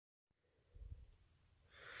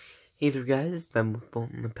Hey there guys, Ben with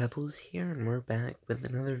Bolton the Pebbles here, and we're back with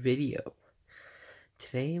another video.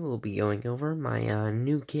 Today we'll be going over my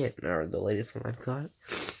new kit, or the latest one I've got,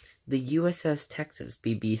 the USS Texas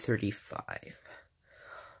BB-35.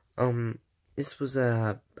 This was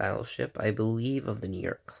a battleship, I believe, of the New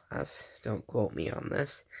York class. Don't quote me on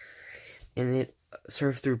this. And it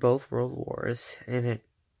served through both World Wars, and it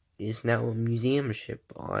is now a museum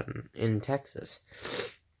ship in Texas.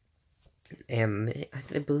 And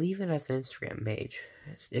I believe it has an Instagram page.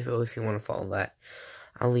 If you want to follow that,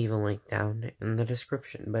 I'll leave a link down in the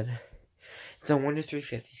description. But it's a 1 to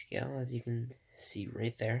 350 scale, as you can see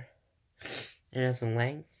right there. It has a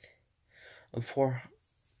length of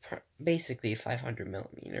basically 500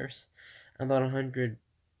 millimeters, about 100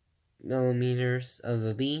 millimeters of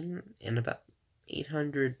the beam, and about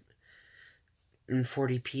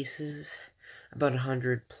 840 pieces. About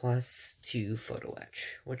 100 plus to photo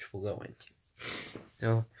etch, which we'll go into.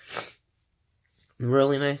 So,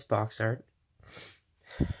 really nice box art.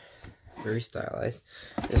 Very stylized.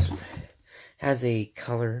 This has a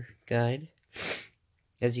color guide,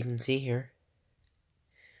 as you can see here.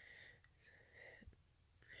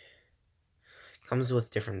 Comes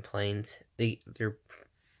with different planes. They're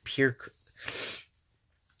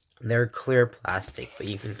clear plastic, but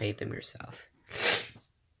you can paint them yourself.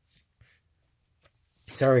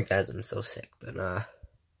 Sorry guys, I'm so sick, but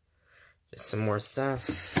just some more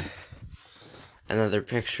stuff. Another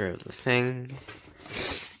picture of the thing.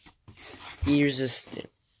 Here's just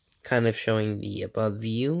kind of showing the above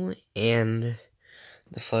view and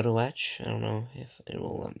the photo etch. I don't know if it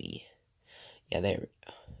will let me. Yeah, there we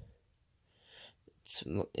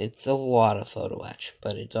go. It's a lot of photo etch,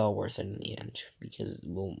 but it's all worth it in the end because it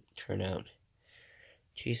will turn out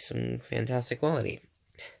to some fantastic quality.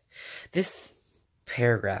 This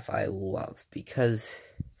paragraph I love because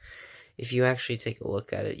if you actually take a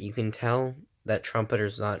look at it, you can tell that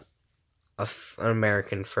Trumpeter's not an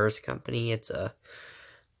American first company. It's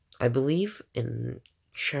I believe, in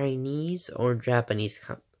Chinese or Japanese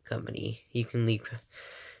company. You can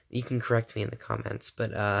correct me in the comments,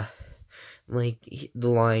 but like the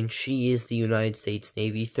line, "She is the United States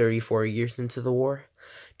Navy 34 years into the war,"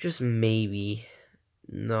 just maybe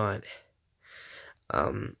not.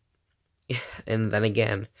 And then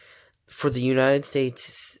again, for the United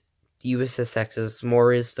States, USS Texas,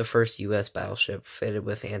 Moore is the first U.S. battleship fitted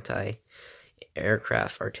with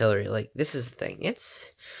anti-aircraft artillery. Like, this is the thing.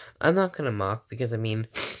 I'm not gonna mock, because, I mean,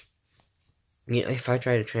 if I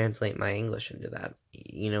try to translate my English into that,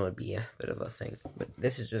 it'd be a bit of a thing. But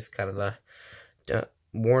this is just kind of a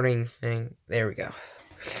warning thing. There we go.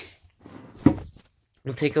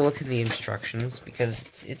 We'll take a look at the instructions,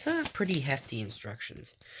 because it's a pretty hefty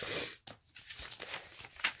instructions.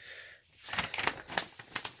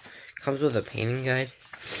 Comes with a painting guide,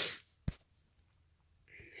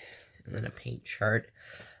 and then a paint chart.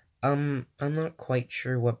 I'm not quite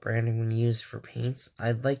sure what brand I'm going to use for paints.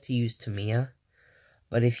 I'd like to use Tamiya,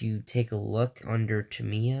 but if you take a look under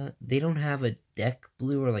Tamiya, they don't have a deck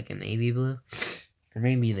blue or like a navy blue, or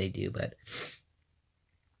maybe they do, but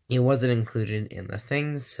it wasn't included in the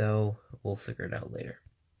things, so we'll figure it out later.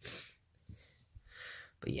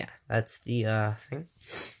 But yeah, that's the thing.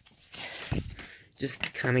 Just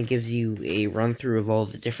kind of gives you a run-through of all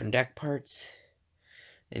the different deck parts.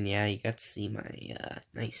 And yeah, you got to see my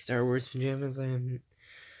nice Star Wars pajamas I'm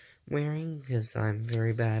wearing, because I'm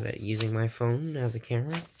very bad at using my phone as a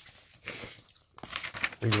camera.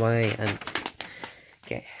 Is why I'm...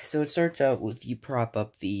 Okay, so it starts out with you prop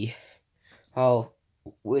up the hull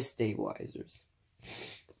with stabilizers.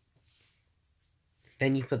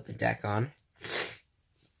 Then you put the deck on.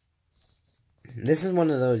 This is one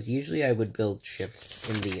of those, usually I would build ships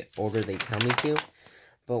in the order they tell me to,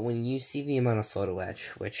 but when you see the amount of photo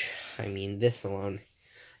etch, which, I mean, this alone,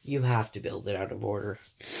 you have to build it out of order.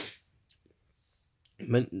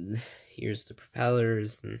 But here's the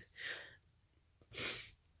propellers, and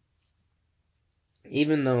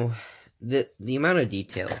even though the amount of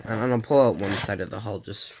detail, and I'm going to pull out one side of the hull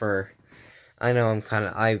just for, I know I'm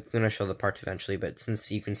going to show the parts eventually, but since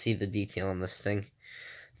you can see the detail on this thing,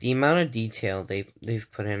 the amount of detail they've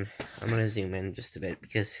put in, I'm going to zoom in just a bit,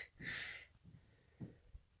 because,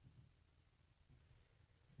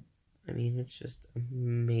 I mean, it's just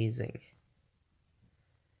amazing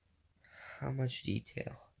how much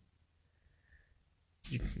detail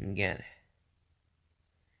you can get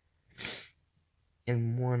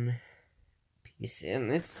in one piece.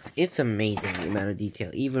 And it's amazing the amount of detail,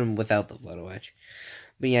 even without the photo etch.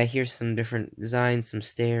 But yeah, here's some different designs, some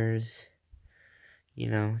stairs,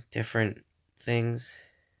 different things.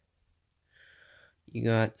 You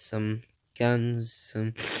got some guns,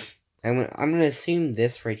 some I'm gonna assume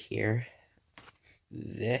this right here.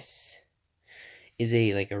 This is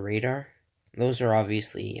a radar. Those are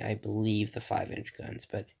obviously, I believe, the 5-inch guns,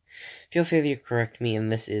 but feel free to correct me,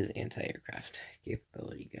 and this is anti-aircraft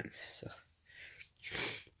capability guns. So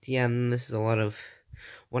yeah, and this is a lot of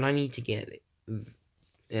what I need to get,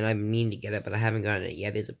 and I mean to get it, but I haven't gotten it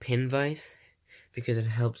yet, is a pin vise, because it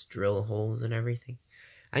helps drill holes and everything.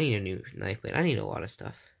 I need a new knife blade. I need a lot of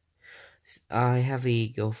stuff. I have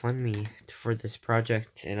a GoFundMe for this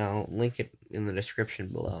project, and I'll link it in the description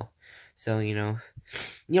below. So, you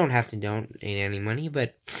don't have to donate any money,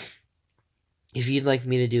 but if you'd like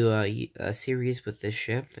me to do a series with this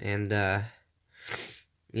ship and,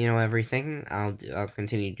 everything, I'll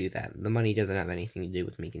continue to do that. The money doesn't have anything to do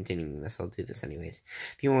with me continuing this. I'll do this anyways.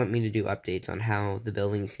 If you want me to do updates on how the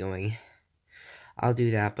building's going, I'll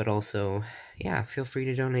do that, but also, yeah, feel free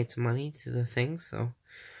to donate some money to the thing, so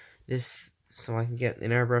I can get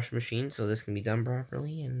an airbrush machine, so this can be done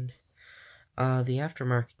properly, and the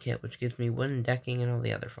aftermarket kit, which gives me wooden decking and all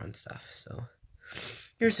the other fun stuff. So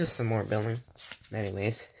here's just some more building.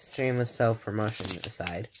 Anyways, shameless self-promotion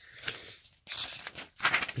aside,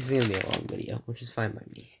 this is gonna be a long video, which is fine by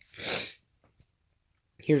me.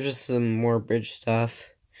 Here's just some more bridge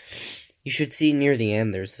stuff. You should see near the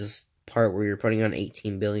end, there's this part where you're putting on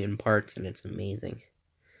 18 billion parts, and it's amazing.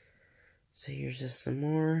 So here's just some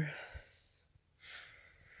more.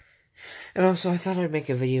 And also, I thought I'd make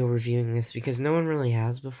a video reviewing this because no one really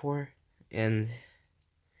has before. And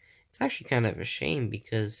it's actually kind of a shame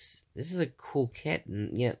because this is a cool kit.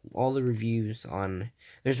 And yet, all the reviews on...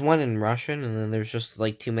 There's one in Russian, and then there's just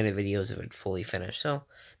like 2-minute videos of it fully finished. So,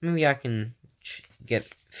 maybe I can get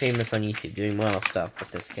famous on YouTube doing model stuff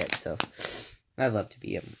with this kit. So, I'd love to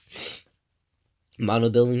be a model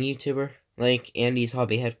building YouTuber. Like Andy's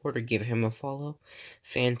Hobby Headquarter, give him a follow.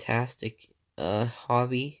 Fantastic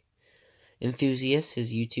hobby enthusiast.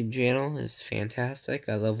 His YouTube channel is fantastic.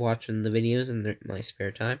 I love watching the videos in my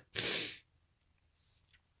spare time.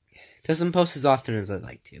 Doesn't post as often as I'd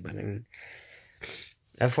like to, but I mean,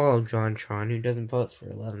 I follow John Tron, who doesn't post for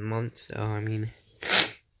 11 months, so I mean,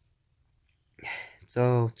 it's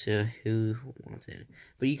all to who wants it.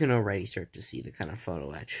 But you can already start to see the kind of photo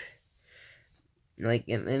etch. Like,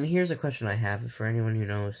 and here's a question I have for anyone who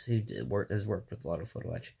knows, who has worked with a lot of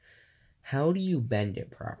photo etch. How do you bend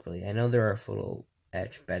it properly? I know there are photo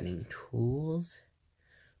etch bending tools,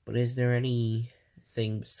 but is there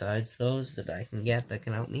anything besides those that I can get that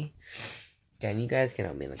can help me? Again, you guys can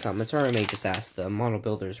help me in the comments, or I may just ask the Model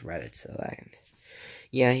Builders Reddit, so that I can...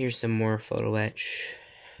 Yeah, here's some more photo etch.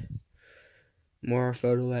 More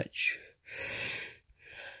photo etch.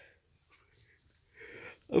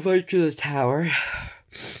 A fight to the tower.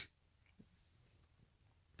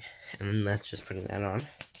 And then that's just putting that on.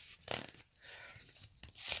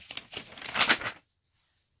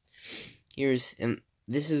 And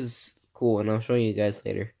this is cool, and I'll show you guys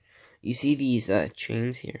later. You see these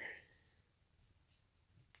chains here?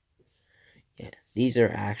 Yeah, these are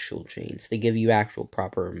actual chains. They give you actual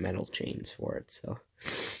proper metal chains for it, so.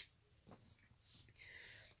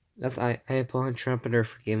 I applaud Trumpeter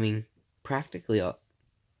for giving practically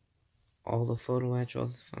all the photo etch, all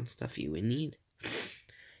the fun stuff you would need.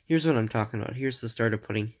 Here's what I'm talking about. Here's the start of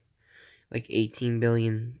putting like 18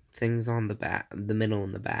 billion things on the back, the middle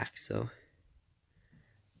and the back, so.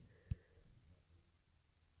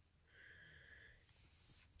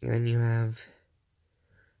 And then you have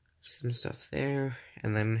some stuff there,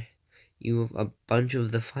 and then you have a bunch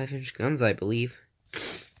of the 5-inch guns, I believe.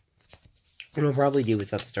 What I'll probably do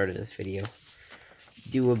is at the start of this video,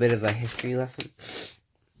 do a bit of a history lesson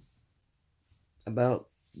about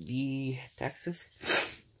the Texas,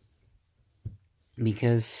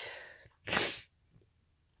 because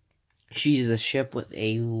she's a ship with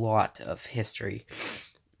a lot of history,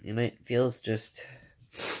 and it feels just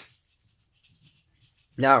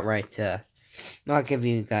not right to not give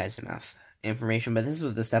you guys enough information. But this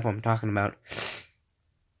is the step I'm talking about,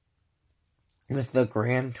 with the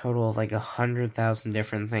grand total of like 100,000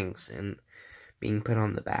 different things and being put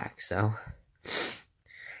on the back. So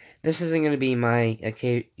this isn't going to be my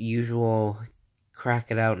usual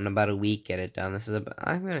crack it out in about a week, get it done. This is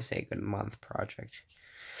I'm going to say a good month project.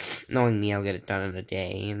 Knowing me, I'll get it done in a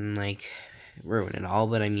day and like ruin it all,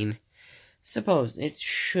 but I mean, suppose it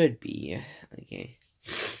should be. Okay.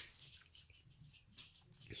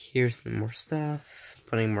 Here's some more stuff.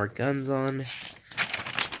 Putting more guns on.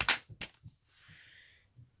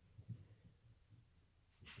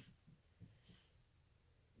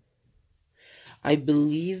 I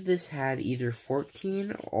believe this had either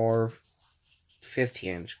 14 or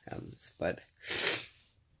 15-inch guns, but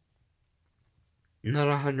Not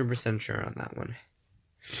 100% sure on that one.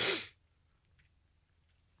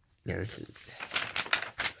 Yeah,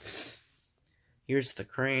 here's the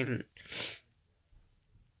crane.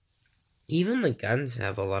 Even the guns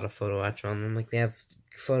have a lot of photo etch on them. Like, they have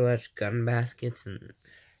photo etch gun baskets, and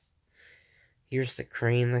here's the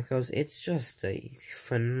crane that goes. It's just a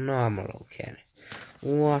phenomenal kit.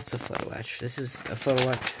 Lots of photo etch. This is a photo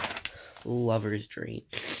etch lover's dream.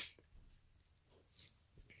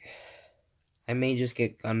 I may just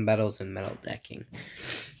get gun battles and metal decking.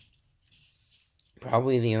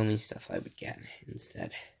 Probably the only stuff I would get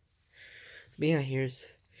instead. But yeah, here's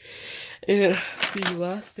the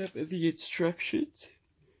last step of the instructions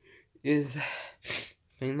is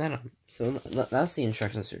putting that on. So that's the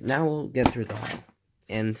instructions. Now we'll get through the hull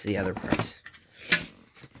and the other parts.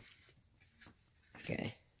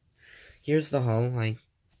 Okay, here's the hull. I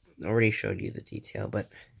already showed you the detail, but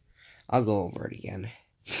I'll go over it again.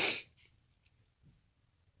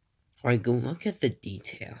 Alright, go look at the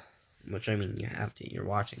detail. Which, I mean, you have to. You're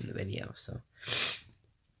watching the video, so.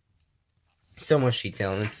 So much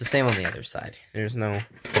detail, and it's the same on the other side. There's no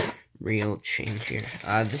real change here.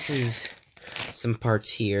 This is some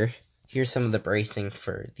parts here. Here's some of the bracing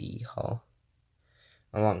for the hull,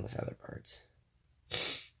 along with other parts.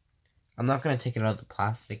 I'm not going to take it out of the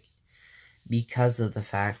plastic because of the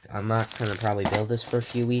fact I'm not going to probably build this for a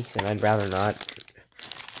few weeks, and I'd rather not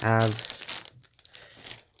have,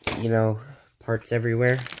 you know, parts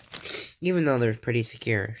everywhere. Even though they're pretty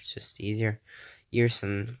secure, it's just easier. Here's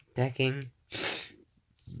some decking.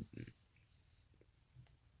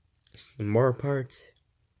 Some more parts.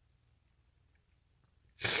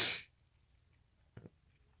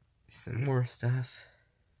 Some more stuff.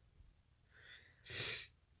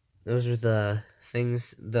 Those are the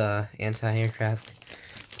things, the anti-aircraft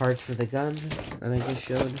parts for the gun that I just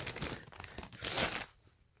showed.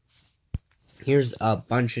 Here's a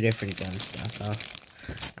bunch of different gun stuff.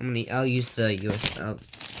 I'll use the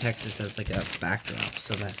USS Texas as like a backdrop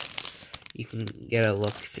so that you can get a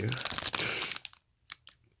look through.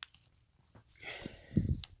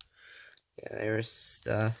 Yeah, there's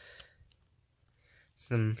stuff.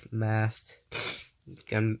 Some mast,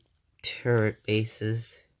 gun turret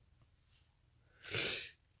bases.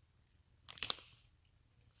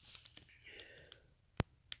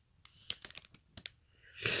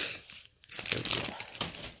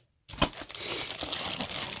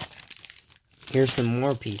 Here's some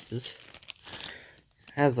more pieces.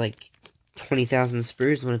 It has like 20,000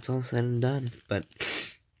 sprues when it's all said and done. But,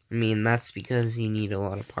 I mean, that's because you need a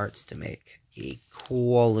lot of parts to make a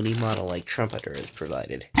quality model like Trumpeter is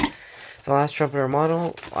provided. The last Trumpeter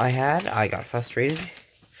model I had, I got frustrated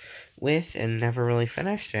with and never really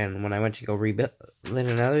finished. And when I went to go rebuild it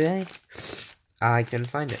another day, I couldn't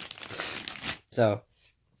find it. So,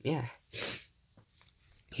 yeah.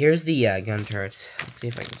 Here's the gun turrets. Let's see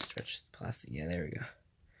if I can stretch the plastic. Yeah, there we go.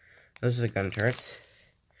 Those are the gun turrets.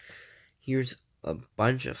 Here's a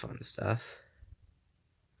bunch of fun stuff.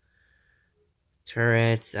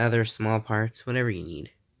 Turrets, other small parts, whatever you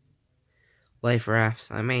need. Life rafts.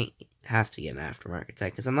 I may have to get an aftermarket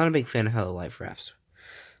type because I'm not a big fan of how the life rafts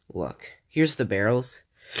look. Here's the barrels.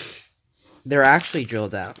 They're actually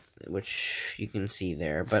drilled out, which you can see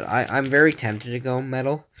there. But I'm very tempted to go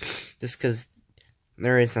metal just because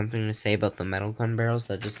there is something to say about the metal gun barrels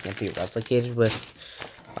that just can't be replicated with.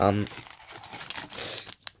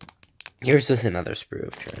 Here's just another sprue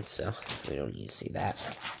of turrets, so we don't need to see that.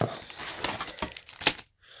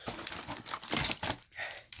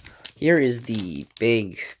 Here is the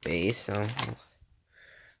big base,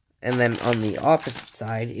 and then on the opposite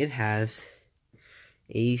side, it has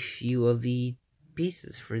a few of the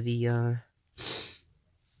pieces for the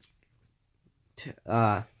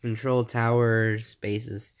control towers,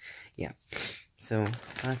 bases. Yeah, so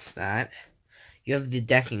that's that. You have the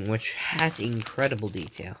decking, which has incredible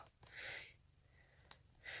detail.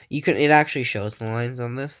 It actually shows the lines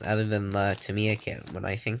on this, other than the Tamiya kit, what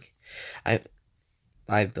I think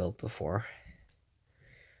I've built before.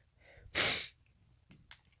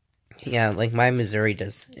 Yeah, like my Missouri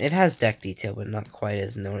does. It has deck detail, but not quite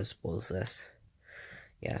as noticeable as this.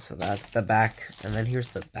 Yeah, so that's the back, and then here's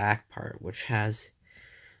the back part, which has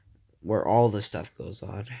where all the stuff goes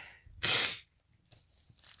on.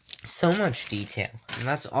 So much detail, and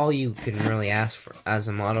that's all you can really ask for as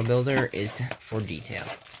a model builder is for detail.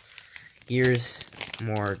 Here's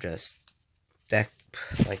more just deck,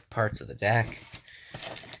 like parts of the deck.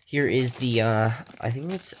 Here is the, I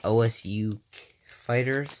think it's OSU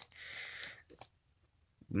fighters.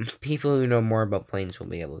 People who know more about planes will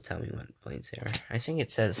be able to tell me what planes they are. I think it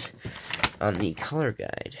says on the color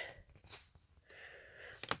guide.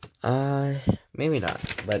 maybe not,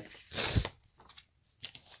 but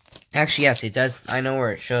actually, yes, it does. I know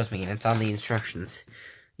where it shows me, and it's on the instructions.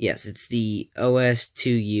 Yes, it's the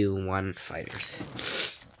OS2U1 fighters.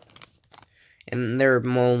 And they're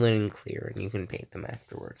molded and clear, and you can paint them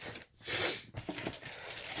afterwards.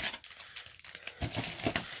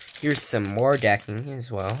 Here's some more decking as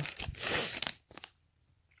well.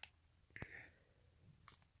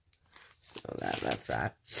 So that's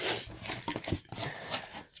that.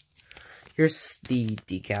 Here's the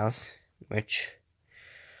decals, which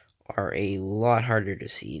are a lot harder to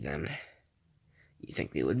see than you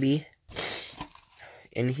think they would be.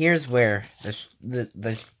 And here's where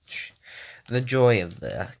the joy of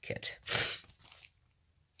the kit.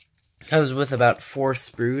 Comes with about 4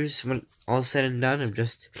 sprues when all said and done of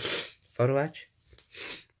just photo etch.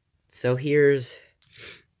 So here's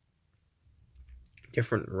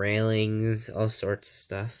different railings, all sorts of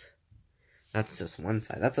stuff. That's just one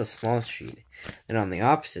side. That's a small sheet. And on the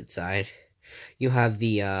opposite side, you have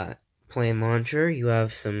the plane launcher. You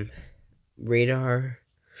have some radar,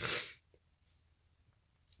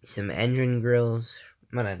 some engine grills.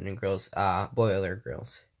 Not engine grills, boiler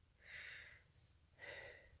grills.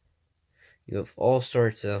 You have all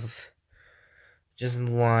sorts of just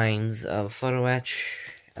lines of photo etch,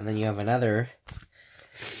 and then you have another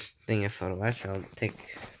thing of photo etch. I'll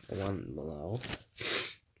take the one below.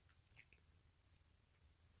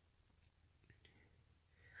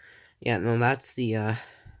 Yeah, no, that's the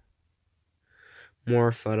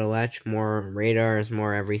more photo etch, more radars,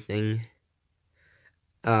 more everything.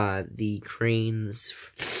 The cranes.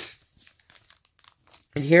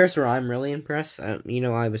 And here's where I'm really impressed. You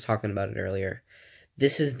know, I was talking about it earlier.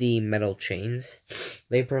 This is the metal chains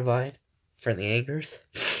they provide for the anchors.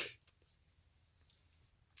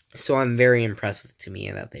 So I'm very impressed with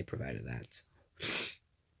Tamiya that they provided that.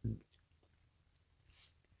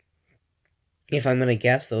 If I'm gonna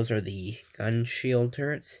guess, those are the gun shield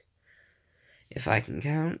turrets. If I can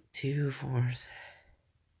count, 2, 4, 6.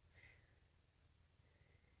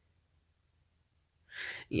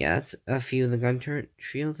 Yeah, that's a few of the gun turret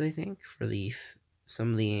shields, I think, for the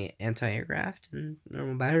some of the anti-aircraft and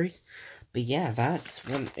normal batteries. But yeah, that's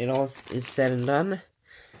when it all is said and done.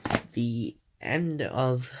 The end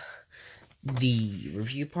of the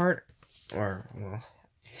review part, or, well,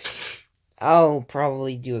 I'll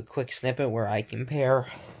probably do a quick snippet where I compare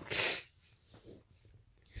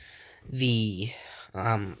the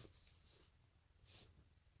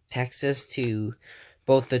Texas to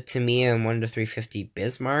both the Tamiya and 1-350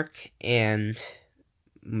 Bismarck and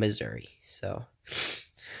Missouri. So,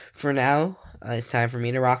 for now, it's time for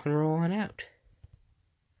me to rock and roll on out.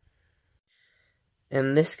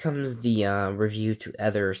 And this comes the review to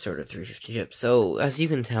other sort of 350 ships. So, as you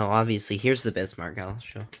can tell, obviously, here's the Bismarck.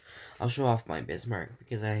 I'll show off my Bismarck,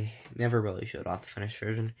 because I never really showed off the finished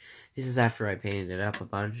version. This is after I painted it up a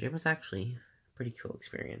bunch. It was actually a pretty cool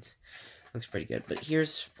experience. Looks pretty good. But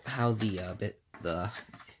here's how the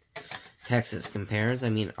Texas compares. I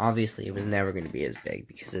mean, obviously, it was never going to be as big,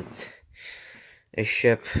 because it's a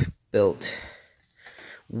ship built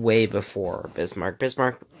way before Bismarck.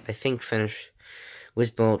 Bismarck, I think, was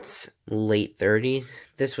built late 30s.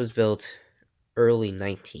 This was built early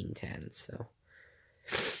 1910s, so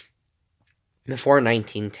before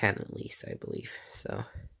 1910 at least, I believe. So,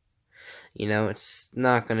 you know, it's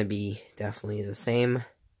not going to be definitely the same.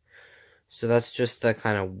 So that's just the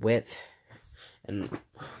kind of width, and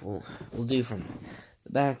we'll do from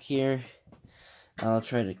the back here. I'll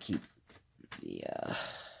try to keep the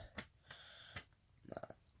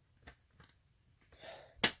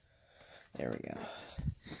there we go.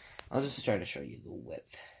 I'll just try to show you the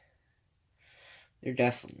width.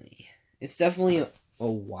 It's definitely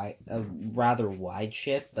a rather wide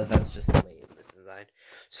ship, but that's just the way it was designed.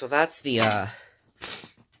 So that's the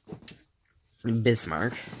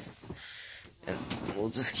Bismarck, and we'll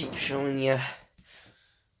just keep showing you,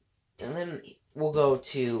 and then we'll go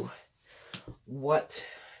to what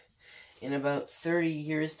in about 30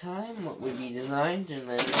 years time what would be designed, and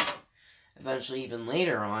then eventually even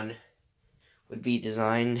later on would be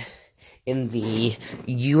designed in the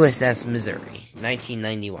USS Missouri,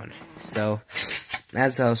 1991. So,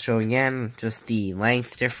 as I'll show again, just the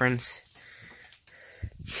length difference.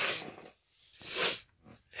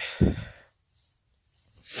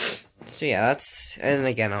 So yeah, and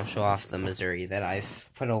again, I'll show off the Missouri that I've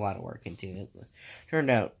put a lot of work into. It turned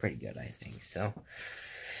out pretty good, I think, so.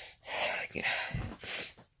 Yeah.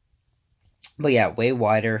 But yeah, way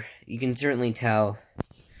wider. You can certainly tell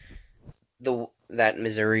that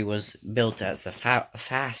Missouri was built as a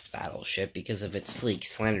fast battleship because of its sleek,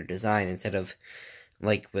 slender design, instead of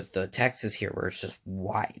like with the Texas here, where it's just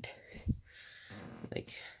wide.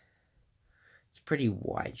 Like, it's a pretty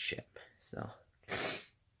wide ship, so.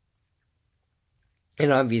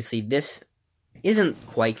 And obviously, this isn't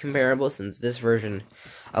quite comparable, since this version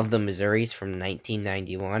of the Missouri is from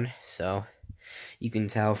 1991, so you can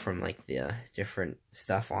tell from, like, the different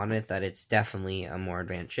stuff on it that it's definitely a more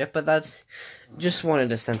advanced ship, but that's just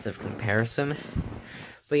wanted a sense of comparison.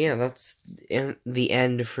 But yeah, that's the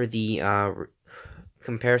end for the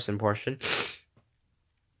comparison portion.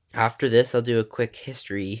 After this, I'll do a quick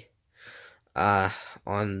history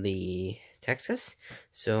on the Texas,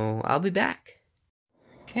 so I'll be back.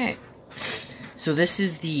 Okay, so this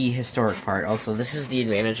is the historic part. Also, this is the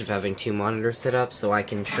advantage of having two monitors set up, so I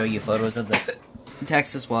can show you photos of the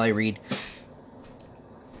Texas while I read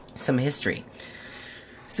some history.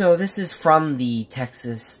 So this is from the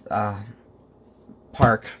Texas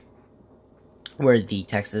park where the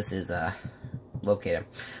Texas is located.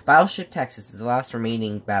 Battleship Texas is the last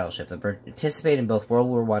remaining battleship that participated in both World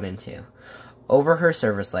War I and II. Over her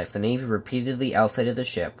service life, the Navy repeatedly outfitted the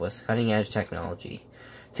ship with cutting-edge technology.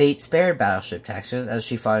 Fate spared Battleship Texas as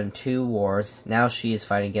she fought in 2 wars. Now she is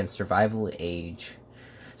fighting against survival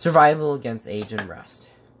against age and rust.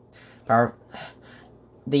 The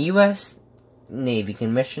U.S. Navy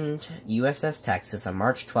commissioned USS Texas on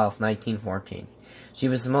March 12, 1914. She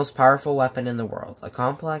was the most powerful weapon in the world, a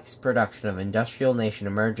complex production of industrial nation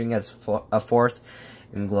emerging as a force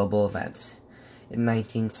in global events. In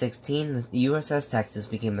 1916, the USS Texas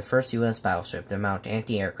became the first U.S. battleship to mount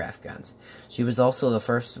anti-aircraft guns. She was also the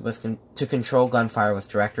first to control gunfire with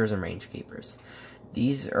directors and range keepers.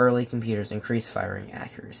 These early computers increased firing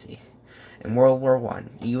accuracy. In World War I,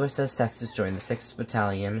 the USS Texas joined the 6th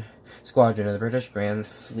Battalion Squadron of the British Grand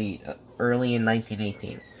Fleet early in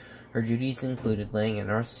 1918. Her duties included laying a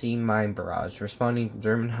North Sea mine barrage, responding to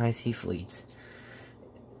German high-sea fleets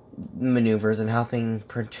maneuvers, and helping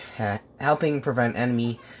prevent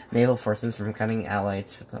enemy naval forces from cutting Allied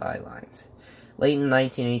supply lines. Late in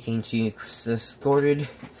 1918, she escorted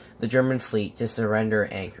the German fleet to surrender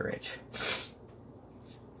Anchorage.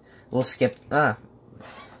 We'll skip... yeah,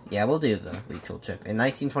 we'll do the retooled ship. In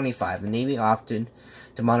 1925, the Navy opted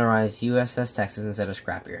to modernize USS Texas instead of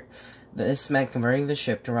scrappier. This meant converting the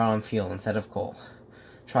ship to run on fuel instead of coal.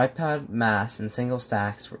 Tripod masts and single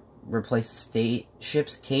stacks replaced the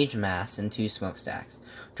ship's cage masts and 2 smokestacks.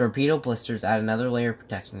 Torpedo blisters add another layer of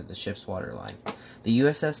protection to the ship's waterline. The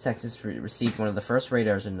USS Texas received one of the first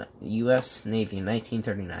radars in the U.S. Navy in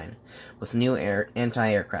 1939, with new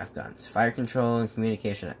anti-aircraft guns, fire control, and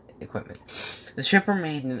communication equipment. The ship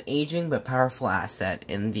remained an aging but powerful asset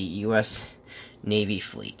in the U.S. Navy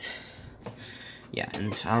fleet. Yeah,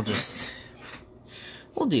 and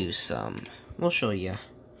we'll show you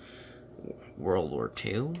World War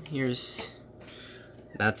II.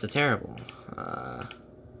 That's a terrible,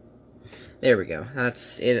 there we go.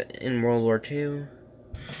 That's it in World War II,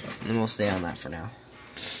 and we'll stay on that for now.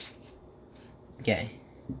 Okay.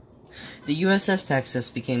 The USS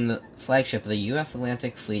Texas became the flagship of the U.S.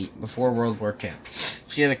 Atlantic Fleet before World War II.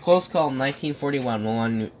 She had a close call in 1941 while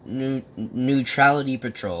on neutrality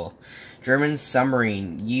patrol. German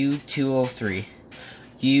submarine U-203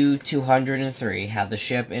 had the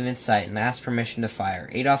ship in its sight and asked permission to fire.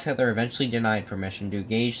 Adolf Hitler eventually denied permission to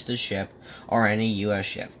engage the ship or any U.S.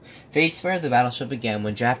 ship. Fate spared the battleship again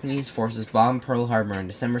when Japanese forces bombed Pearl Harbor on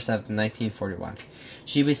December 7, 1941.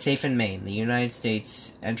 She was safe in Maine. The United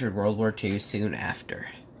States entered World War II soon after.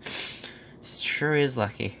 Sure is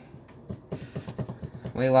lucky.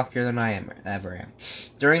 Way luckier than I ever am.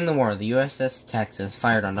 During the war, the USS Texas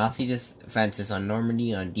fired on Nazi defenses on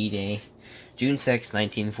Normandy on D-Day, June 6,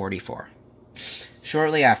 1944.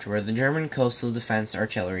 Shortly afterward, the German coastal defense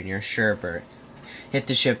artillery near Cherbourg hit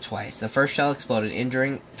the ship twice. The first shell exploded,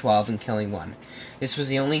 injuring 12 and killing 1. This was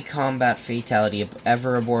the only combat fatality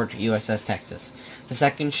ever aboard USS Texas. The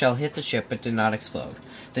second shell hit the ship but did not explode.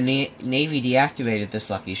 The Navy deactivated this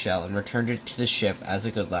lucky shell and returned it to the ship as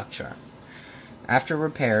a good luck charm. After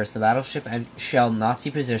repairs, the battleship shelled Nazi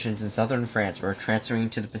positions in southern France before transferring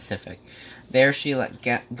to the Pacific. There she let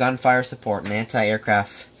gunfire support and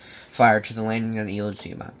anti-aircraft fire to the landing on Iwo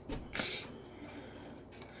Jima.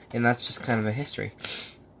 And that's just kind of a history.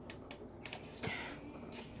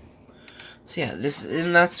 So yeah,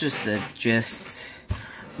 that's just the gist.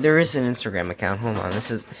 There is an Instagram account. Hold on,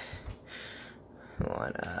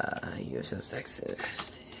 USS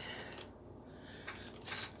Texas.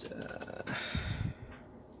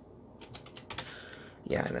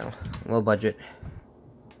 Yeah, I know. Low budget.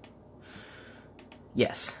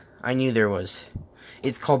 Yes, I knew there was.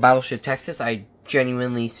 It's called Battleship Texas. I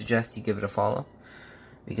genuinely suggest you give it a follow.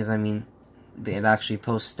 Because, I mean, it actually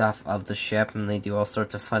posts stuff of the ship, and they do all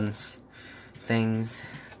sorts of fun things.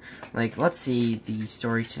 Like, let's see the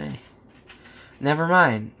story today. Never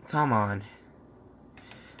mind. Come on.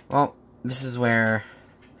 Well, this is where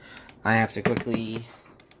I have to quickly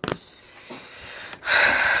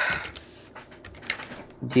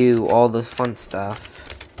do all the fun stuff.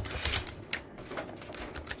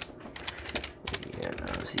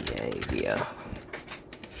 Yeah.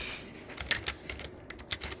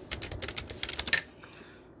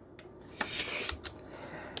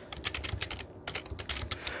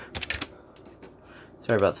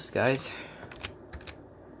 Sorry about this, guys.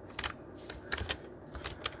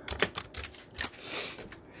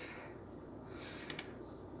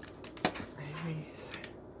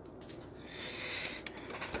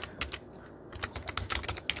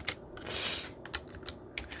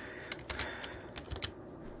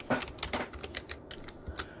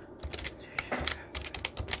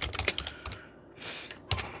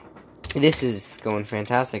 This is going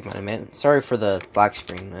fantastic, man. Sorry for the black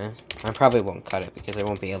screen, man. I probably won't cut it because I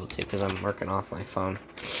won't be able to because I'm working off my phone.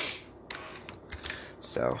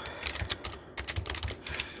 So,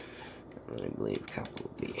 let me believe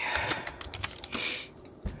capital B.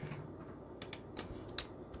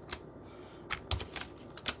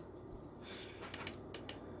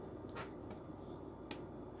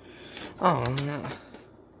 Oh, no.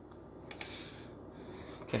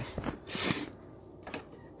 Okay.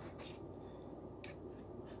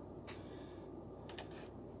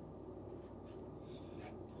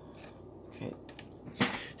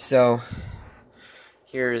 So,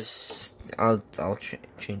 here's, I'll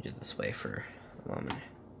change it this way for a moment.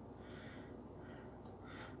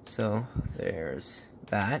 So, there's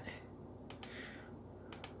that.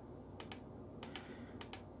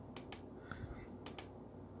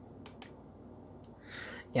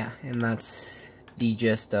 Yeah, and that's the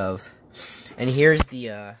gist of, and here's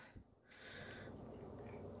the,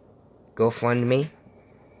 GoFundMe.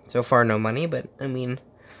 So far, no money, but, I mean,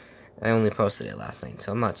 I only posted it last night,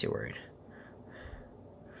 so I'm not too worried.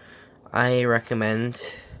 I recommend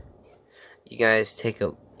you guys take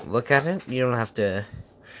a look at it. You don't have to,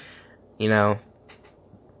 you know,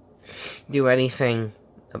 do anything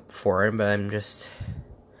for it, but I'm just,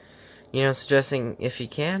 you know, suggesting if you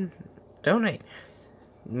can, donate.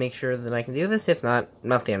 Make sure that I can do this. If not,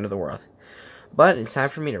 not the end of the world. But it's time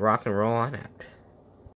for me to rock and roll on out.